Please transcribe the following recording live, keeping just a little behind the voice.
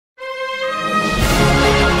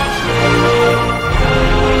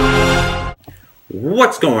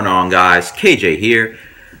What's going on, guys? KJ here.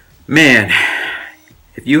 Man,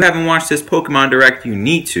 if you haven't watched this Pokemon Direct, you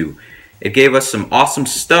need to. It gave us some awesome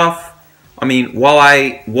stuff. I mean, while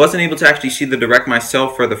I wasn't able to actually see the Direct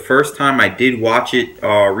myself for the first time, I did watch it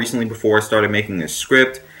recently before I started making this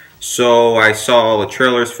script. So I saw all the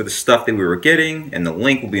trailers for the stuff that we were getting, and the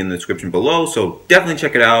link will be in the description below, so definitely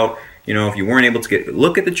check it out. You know, if you weren't able to get a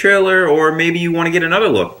look at the trailer, or maybe you want to get another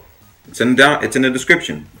look, it's in the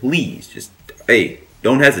description. Please, just, hey,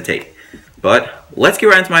 don't hesitate. But let's get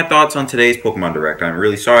right into my thoughts on today's Pokemon Direct. I'm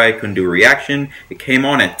really sorry I couldn't do a reaction. It came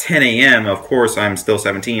on at 10 a.m. Of course, I'm still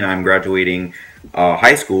 17. I'm graduating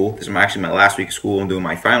high school. This is actually my last week of school. I'm doing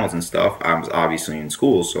my finals and stuff. I was obviously in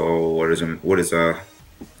school, so what is a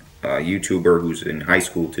YouTuber who's in high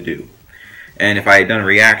school to do? And if I had done a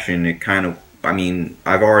reaction, it kind of, I mean,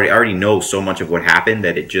 I already know so much of what happened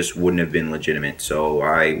that it just wouldn't have been legitimate, so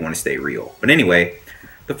I want to stay real. But anyway,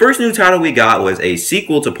 the first new title we got was a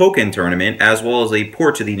sequel to Pokken Tournament, as well as a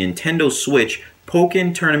port to the Nintendo Switch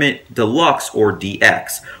Pokken Tournament Deluxe, or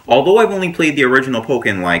DX. Although I've only played the original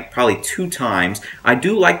Pokken like probably 2 times, I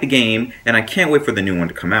do like the game, and I can't wait for the new one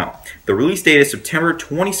to come out. The release date is September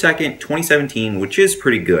 22nd, 2017, which is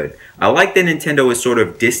pretty good. I like that Nintendo is sort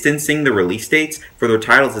of distancing the release dates for their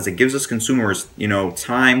titles, as it gives us consumers, you know,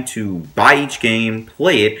 time to buy each game,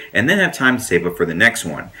 play it, and then have time to save up for the next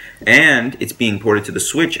one. And it's being ported to the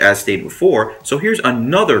Switch, as stated before, so here's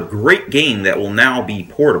another great game that will now be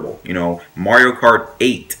portable. You know, Mario Kart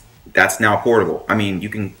 8. That's now portable. I mean, you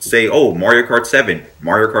can say, oh, Mario Kart 7,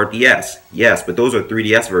 Mario Kart DS. Yes, but those are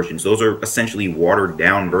 3DS versions. Those are essentially watered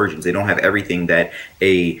down versions. They don't have everything that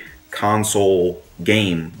a console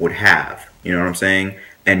game would have. You know what I'm saying?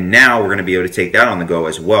 And now we're going to be able to take that on the go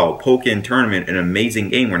as well. Pokken Tournament, an amazing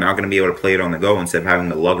game. We're now going to be able to play it on the go instead of having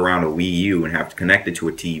to lug around a Wii U and have to connect it to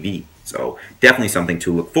a TV. So definitely something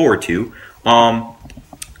to look forward to.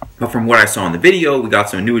 But from what I saw in the video, we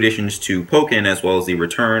got some new additions to Pokken, as well as the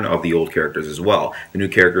return of the old characters as well. The new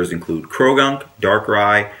characters include Croagunk,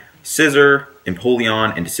 Darkrai, Scizor,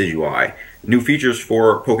 Empoleon, and Decidueye. New features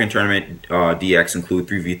for Pokken Tournament DX include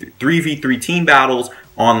 3v3 team battles,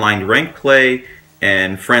 online ranked play,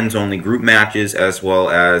 and friends-only group matches, as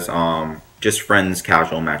well as just friends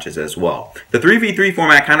casual matches as well. The 3v3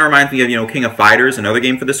 format kind of reminds me of, you know, King of Fighters, another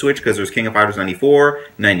game for the Switch, because there's King of Fighters 94,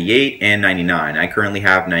 98, and 99. I currently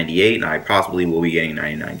have 98, and I possibly will be getting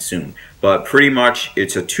 99 soon. But pretty much,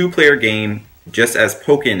 it's a 2-player game, just as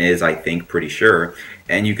Pokken is, I think, pretty sure.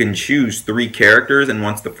 And you can choose 3 characters, and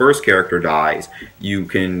once the first character dies, you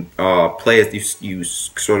can play as you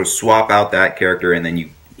sort of swap out that character, and then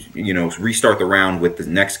you know, restart the round with the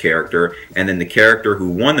next character, and then the character who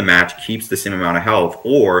won the match keeps the same amount of health,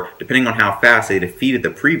 or depending on how fast they defeated the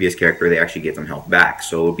previous character, they actually get some health back.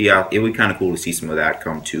 So it would be kind of cool to see some of that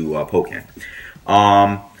come to Pokken.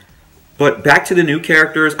 But back to the new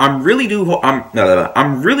characters, I'm really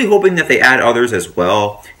hoping that they add others as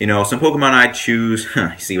well. You know, some Pokemon I'd choose.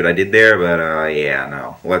 See what I did there? But yeah,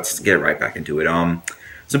 no. Let's get right back into it.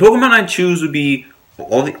 Some Pokemon I'd choose would be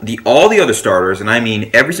all the other starters, and I mean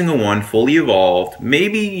every single one, fully evolved.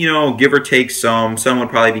 Maybe, you know, give or take some would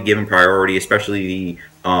probably be given priority, especially the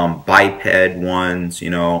biped ones, you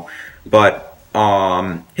know. But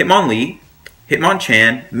Hitmonlee,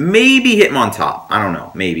 Hitmonchan, maybe Hitmontop, I don't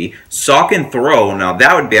know, maybe. Sawk and Throw, now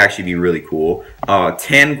that would actually be really cool.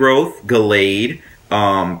 Tangrowth, Gallade,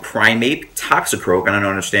 Primeape, Toxicroak. I don't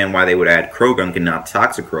understand why they would add Croagunk and not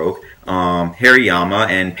Toxicroak. Hariyama,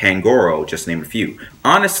 and Pangoro, just to name a few.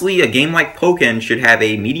 Honestly, a game like Pokken should have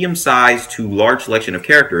a medium-sized to large selection of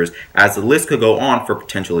characters, as the list could go on for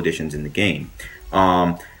potential additions in the game.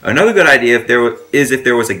 Another good idea if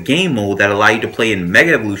there was a game mode that allowed you to play in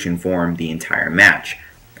Mega Evolution form the entire match.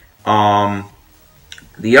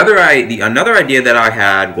 Another idea that I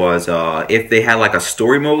had was if they had like a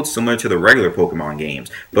story mode similar to the regular Pokemon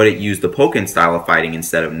games, but it used the Pokken style of fighting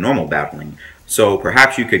instead of normal battling. So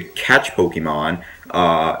perhaps you could catch Pokemon,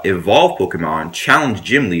 evolve Pokemon, challenge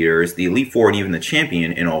gym leaders, the Elite Four, and even the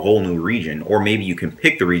champion in a whole new region. Or maybe you can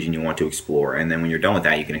pick the region you want to explore, and then when you're done with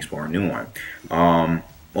that, you can explore a new one.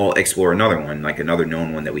 Well, explore another one, like another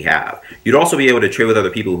known one that we have. You'd also be able to trade with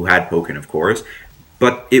other people who had Pokken, of course.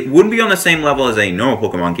 But it wouldn't be on the same level as a normal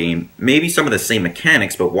Pokemon game. Maybe some of the same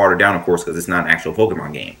mechanics, but watered down, of course, because it's not an actual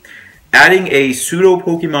Pokemon game. Adding a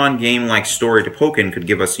pseudo-Pokemon game-like story to Pokken could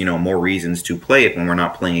give us, you know, more reasons to play it when we're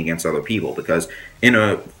not playing against other people. Because in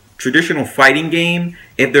a traditional fighting game,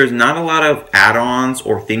 if there's not a lot of add-ons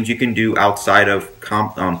or things you can do outside of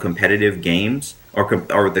competitive games, or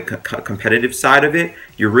the competitive side of it,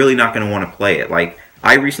 you're really not going to want to play it. Like,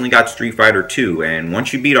 I recently got Street Fighter 2, and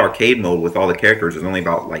once you beat arcade mode with all the characters, there's only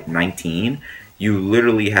about like 19. you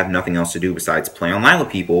literally have nothing else to do besides play online with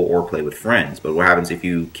people or play with friends. But what happens if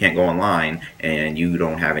you can't go online and you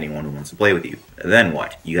don't have anyone who wants to play with you? Then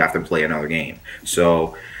what? You have to play another game.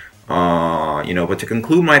 So, but to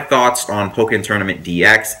conclude my thoughts on Pokken Tournament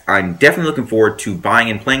DX, I'm definitely looking forward to buying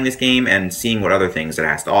and playing this game and seeing what other things it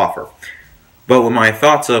has to offer. But with my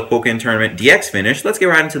thoughts of Pokken Tournament DX finished, let's get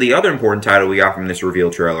right into the other important title we got from this reveal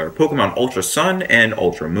trailer, Pokemon Ultra Sun and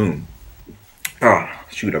Ultra Moon. Oh,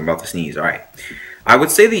 shoot, I'm about to sneeze. Alright. I would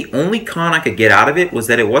say the only con I could get out of it was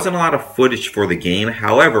that it wasn't a lot of footage for the game.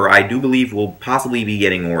 However, I do believe we'll possibly be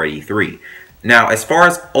getting more at E3. Now, as far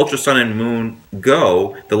as Ultra Sun and Moon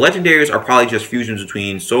go, the legendaries are probably just fusions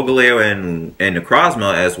between Solgaleo and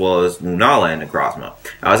Necrozma, as well as Lunala and Necrozma.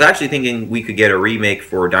 I was actually thinking we could get a remake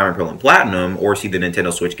for Diamond, Pearl, and Platinum, or see the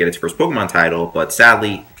Nintendo Switch get its first Pokemon title, but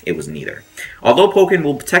sadly, it was neither. Although Pokken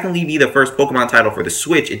will technically be the first Pokemon title for the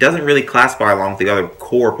Switch, it doesn't really classify along with the other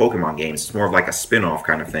core Pokemon games. It's more of like a spin-off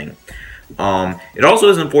kind of thing. It also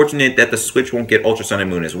is unfortunate that the Switch won't get Ultra Sun and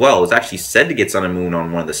Moon as well. It was actually said to get Sun and Moon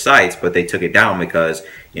on one of the sites, but they took it down because,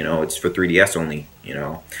 it's for 3DS only,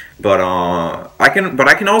 But I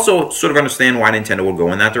can also sort of understand why Nintendo would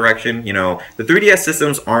go in that direction. The 3DS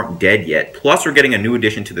systems aren't dead yet. Plus, we're getting a new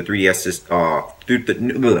addition to the 3DS.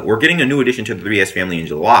 We're getting a new addition to the 3DS family in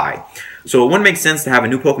July. So it wouldn't make sense to have a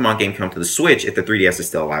new Pokemon game come to the Switch if the 3DS is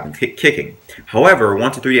still alive and kicking. However,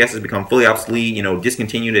 once the 3DS has become fully obsolete,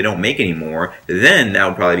 discontinued, they don't make anymore, then that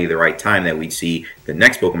would probably be the right time that we'd see the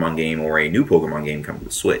next Pokemon game or a new Pokemon game come to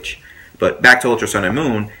the Switch. But back to Ultra Sun and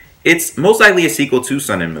Moon, it's most likely a sequel to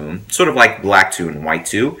Sun and Moon, sort of like Black 2 and White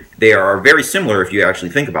 2. They are very similar if you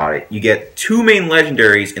actually think about it. You get two main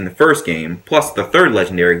legendaries in the first game, plus the third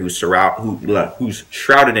legendary who's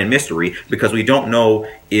shrouded in mystery because we don't know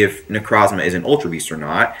if Necrozma is an Ultra Beast or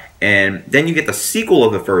not. And then you get the sequel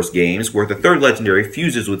of the first games where the third legendary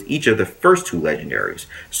fuses with each of the first two legendaries.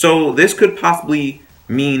 So this could possibly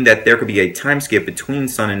mean that there could be a time skip between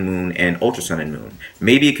Sun and Moon and Ultra Sun and Moon.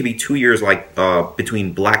 Maybe it could be 2 years like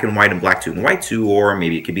between Black and White and Black 2 and White 2, or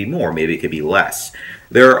maybe it could be more, maybe it could be less.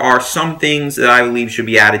 There are some things that I believe should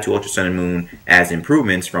be added to Ultra Sun and Moon as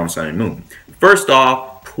improvements from Sun and Moon. First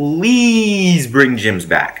off, please bring gyms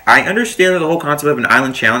back. I understand that the whole concept of an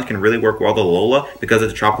island challenge can really work well to Alola because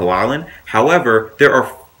it's a tropical island. However, there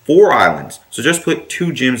are 4 islands, so just put 2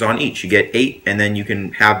 gyms on each. You get 8, and then you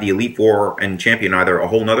can have the Elite Four and Champion either a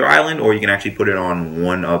whole nother island, or you can actually put it on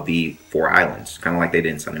one of the 4 islands, kind of like they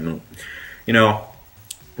did in Sun and Moon.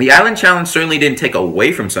 The Island Challenge certainly didn't take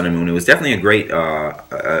away from Sun and Moon. It was definitely a great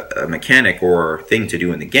a mechanic or thing to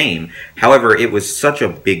do in the game. However, it was such a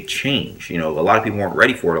big change. A lot of people weren't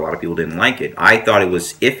ready for it. A lot of people didn't like it. I thought it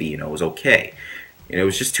was iffy. It was okay. It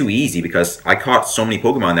was just too easy because I caught so many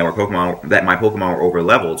Pokemon that my Pokemon were over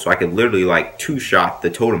leveled, so I could literally like 2-shot the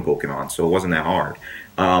totem Pokemon, so it wasn't that hard.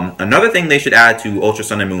 Another thing they should add to Ultra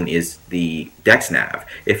Sun and Moon is the Dex Nav.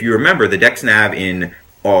 If you remember, the Dex Nav in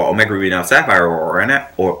Omega Ruby and Sapphire or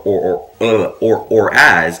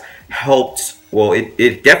as helped. Well,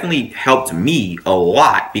 it definitely helped me a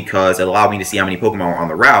lot because it allowed me to see how many Pokemon were on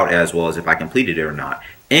the route as well as if I completed it or not.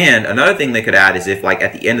 And another thing they could add is if, like,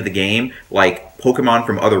 at the end of the game, like, Pokemon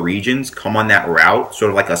from other regions come on that route, sort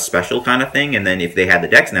of like a special kind of thing, and then if they had the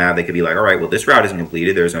Dex Nav, they could be like, alright, well, this route isn't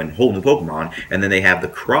completed, there's a whole new Pokemon, and then they have the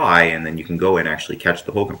Cry, and then you can go and actually catch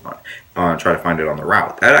the Pokemon, try to find it on the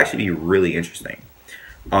route. That'd actually be really interesting.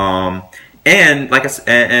 And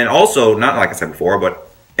also, not like I said before, but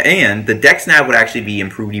the Dex Nav would actually be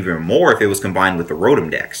improved even more if it was combined with the Rotom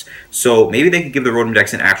Dex. So maybe they could give the Rotom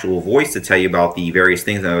Dex an actual voice to tell you about the various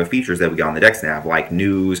things and other features that we got on the Dex Nav, like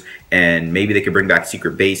news, and maybe they could bring back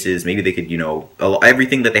secret bases. Maybe they could,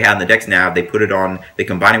 everything that they had in the Dex Nav, they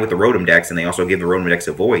combine it with the Rotom Dex, and they also give the Rotom Dex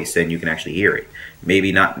a voice, and you can actually hear it.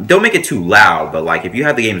 Maybe not, don't make it too loud, but like if you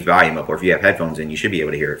have the game's volume up or if you have headphones in, you should be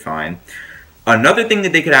able to hear it fine. Another thing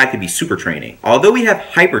that they could add could be super training. Although we have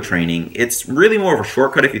hyper training, it's really more of a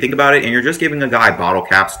shortcut if you think about it, and you're just giving a guy bottle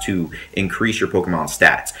caps to increase your Pokemon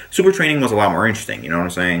stats. Super training was a lot more interesting, you know what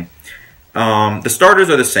I'm saying? The starters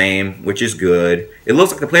are the same, which is good. It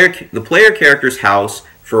looks like the player character's house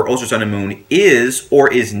for Ultra Sun and Moon is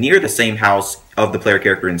or is near the same house of the player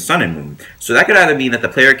character in Sun and Moon. So that could either mean that the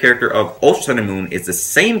player character of Ultra Sun and Moon is the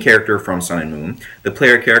same character from Sun and Moon, the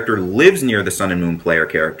player character lives near the Sun and Moon player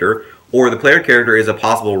character, or the player character is a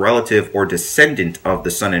possible relative or descendant of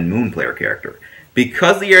the Sun and Moon player character.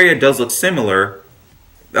 Because the area does look similar,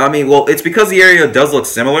 it's because the area does look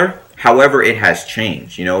similar. However, it has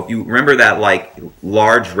changed. You know, if you remember that like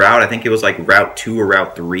large route, I think it was like Route 2 or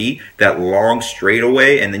Route 3, that long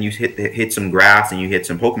straightaway, and then you hit some grass and you hit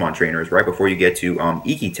some Pokemon trainers right before you get to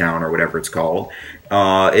Iki Town or whatever it's called.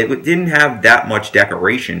 It didn't have that much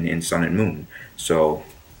decoration in Sun and Moon. So,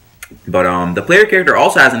 but the player character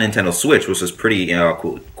also has a Nintendo Switch, which is pretty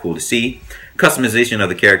cool to see. Customization of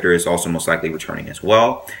the character is also most likely returning as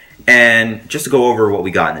well. And just to go over what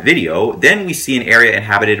we got in the video, then we see an area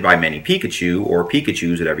inhabited by many Pikachu, or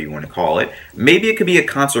Pikachus, whatever you want to call it. Maybe it could be a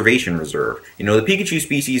conservation reserve. You know, the Pikachu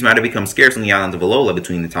species might have become scarce on the islands of Alola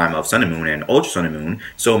between the time of Sun and Moon and Ultra Sun and Moon,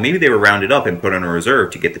 so maybe they were rounded up and put on a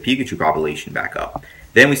reserve to get the Pikachu population back up.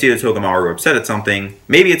 Then we see the Togamaru upset at something.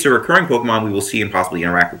 Maybe it's a recurring Pokemon we will see and possibly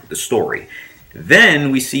interact with the story.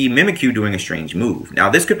 Then we see Mimikyu doing a strange move. Now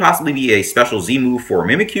this could possibly be a special Z move for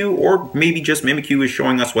Mimikyu, or maybe just Mimikyu is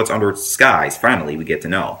showing us what's under its disguise. Finally, we get to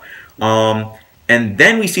know. And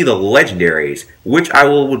then we see the legendaries, which I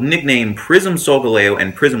will nickname Prism Solgaleo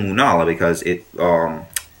and Prism Lunala because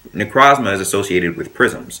Necrozma is associated with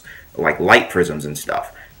prisms, like light prisms and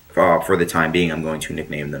stuff. For the time being, I'm going to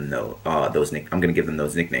nickname them I'm going to give them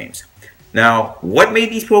those nicknames. Now, what made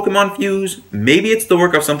these Pokemon fuse? Maybe it's the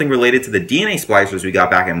work of something related to the DNA splicers we got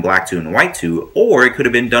back in Black 2 and White 2, or it could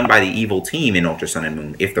have been done by the evil team in Ultra Sun and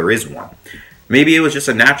Moon, if there is one. Maybe it was just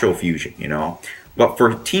a natural fusion, you know? But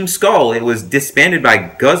for Team Skull, it was disbanded by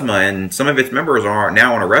Guzma, and some of its members are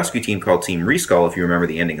now on a rescue team called Team Reskull, if you remember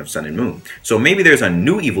the ending of Sun and Moon. So maybe there's a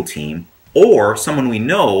new evil team, or someone we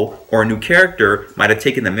know, or a new character might have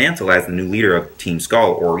taken the mantle as the new leader of Team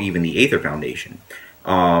Skull, or even the Aether Foundation.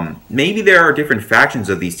 Maybe there are different factions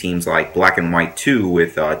of these teams, like Black and White 2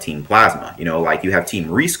 with Team Plasma. You know, like you have Team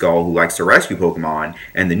Reskull, who likes to rescue Pokemon,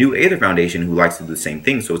 and the new Aether Foundation, who likes to do the same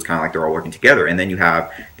thing, so it's kind of like they're all working together. And then you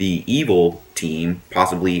have the evil team,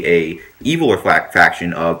 possibly a eviler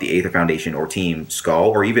faction of the Aether Foundation or Team Skull,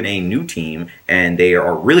 or even a new team, and they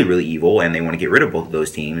are really, really evil, and they want to get rid of both of those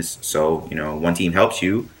teams. So, you know, one team helps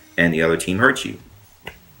you, and the other team hurts you.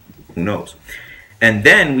 Who knows? And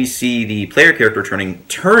then we see the player character turning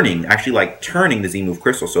the Z-Move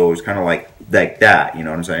Crystal, so it's kind of like that, you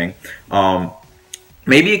know what I'm saying?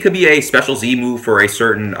 Maybe it could be a special Z-Move for a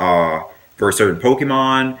certain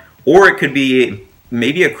Pokemon, or it could be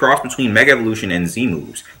maybe a cross between Mega Evolution and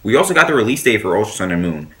Z-Moves. We also got the release date for Ultra Sun and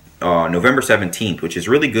Moon, November 17th, which is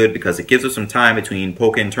really good because it gives us some time between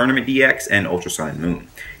Pokken Tournament DX and Ultra Sun and Moon.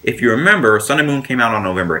 If you remember, Sun and Moon came out on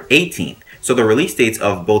November 18th. So the release dates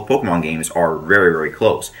of both Pokemon games are very, very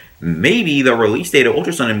close. Maybe the release date of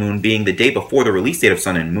Ultra Sun and Moon being the day before the release date of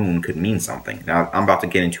Sun and Moon could mean something. Now, I'm about to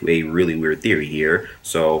get into a really weird theory here,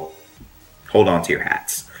 so hold on to your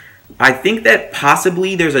hats. I think that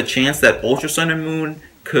possibly there's a chance that Ultra Sun and Moon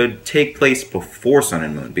could take place before Sun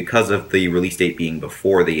and Moon because of the release date being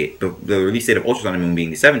before the release date of Ultra Sun and Moon being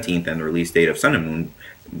the 17th and the release date of Sun and Moon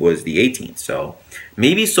was the 18th. So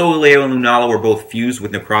maybe Solgaleo and Lunala were both fused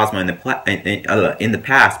with Necrozma in the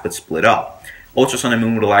past, but split up. Ultra Sun and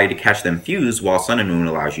Moon would allow you to catch them fused, while Sun and Moon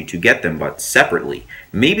allows you to get them, but separately.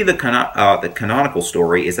 Maybe the canonical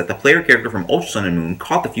story is that the player character from Ultra Sun and Moon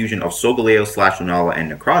caught the fusion of Solgaleo/Lunala and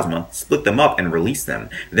Necrozma, split them up, and released them.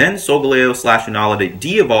 Then Solgaleo/Lunala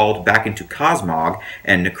de-evolved back into Cosmog,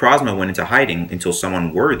 and Necrozma went into hiding until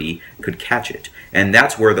someone worthy could catch it. And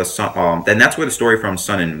that's where the story from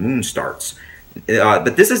Sun and Moon starts.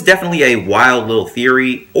 But this is definitely a wild little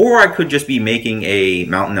theory, or I could just be making a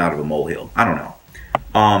mountain out of a molehill. I don't know.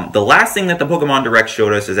 The last thing that the Pokemon Direct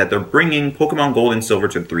showed us is that they're bringing Pokemon Gold and Silver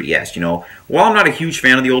to the 3DS. You know, while I'm not a huge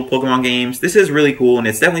fan of the old Pokemon games, this is really cool, and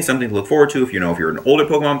it's definitely something to look forward to if you're an older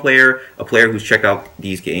Pokemon player, a player who's checked out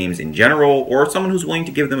these games in general, or someone who's willing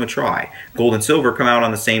to give them a try. Gold and Silver come out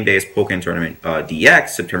on the same day as Pokken Tournament DX,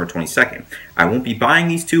 September 22nd. I won't be buying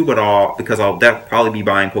these two, but because I'll probably be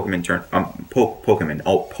buying Pokken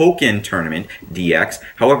Tournament DX.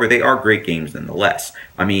 However, they are great games nonetheless.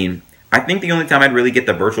 I mean, I think the only time I'd really get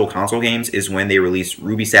the virtual console games is when they release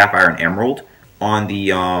Ruby, Sapphire, and Emerald on the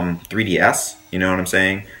 3DS. You know what I'm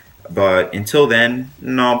saying? But until then,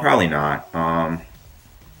 no, probably not. Yeah,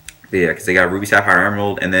 because they got Ruby, Sapphire,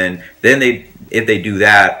 Emerald, and then if they do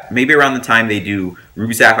that, maybe around the time they do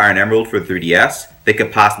Ruby, Sapphire, and Emerald for the 3DS, they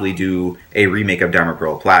could possibly do a remake of Diamond,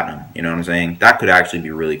 Pearl, Platinum. You know what I'm saying? That could actually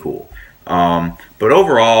be really cool. But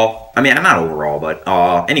overall, I mean, not overall, but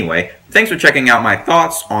anyway, thanks for checking out my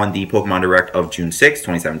thoughts on the Pokemon Direct of June 6,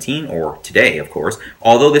 2017, or today, of course.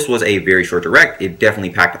 Although this was a very short Direct, it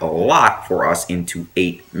definitely packed a lot for us into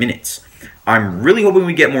 8 minutes. I'm really hoping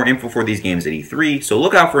we get more info for these games at E3, so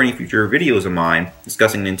look out for any future videos of mine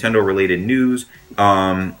discussing Nintendo-related news,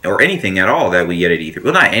 or anything at all that we get at E3.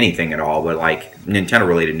 Well, not anything at all, but like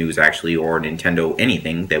Nintendo-related news, actually, or Nintendo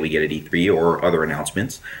anything that we get at E3 or other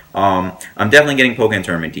announcements. I'm definitely getting Pokken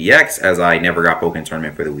Tournament DX, as I never got Pokken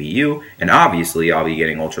Tournament for the Wii U, and obviously I'll be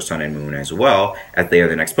getting Ultra Sun and Moon as well, as they are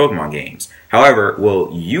the next Pokemon games. However,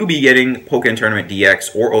 will you be getting Pokken Tournament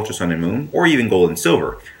DX or Ultra Sun and Moon, or even Gold and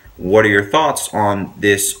Silver? What are your thoughts on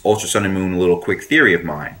this Ultra Sun and Moon little quick theory of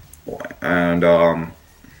mine? And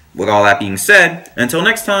with all that being said, until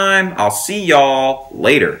next time, I'll see y'all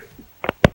later.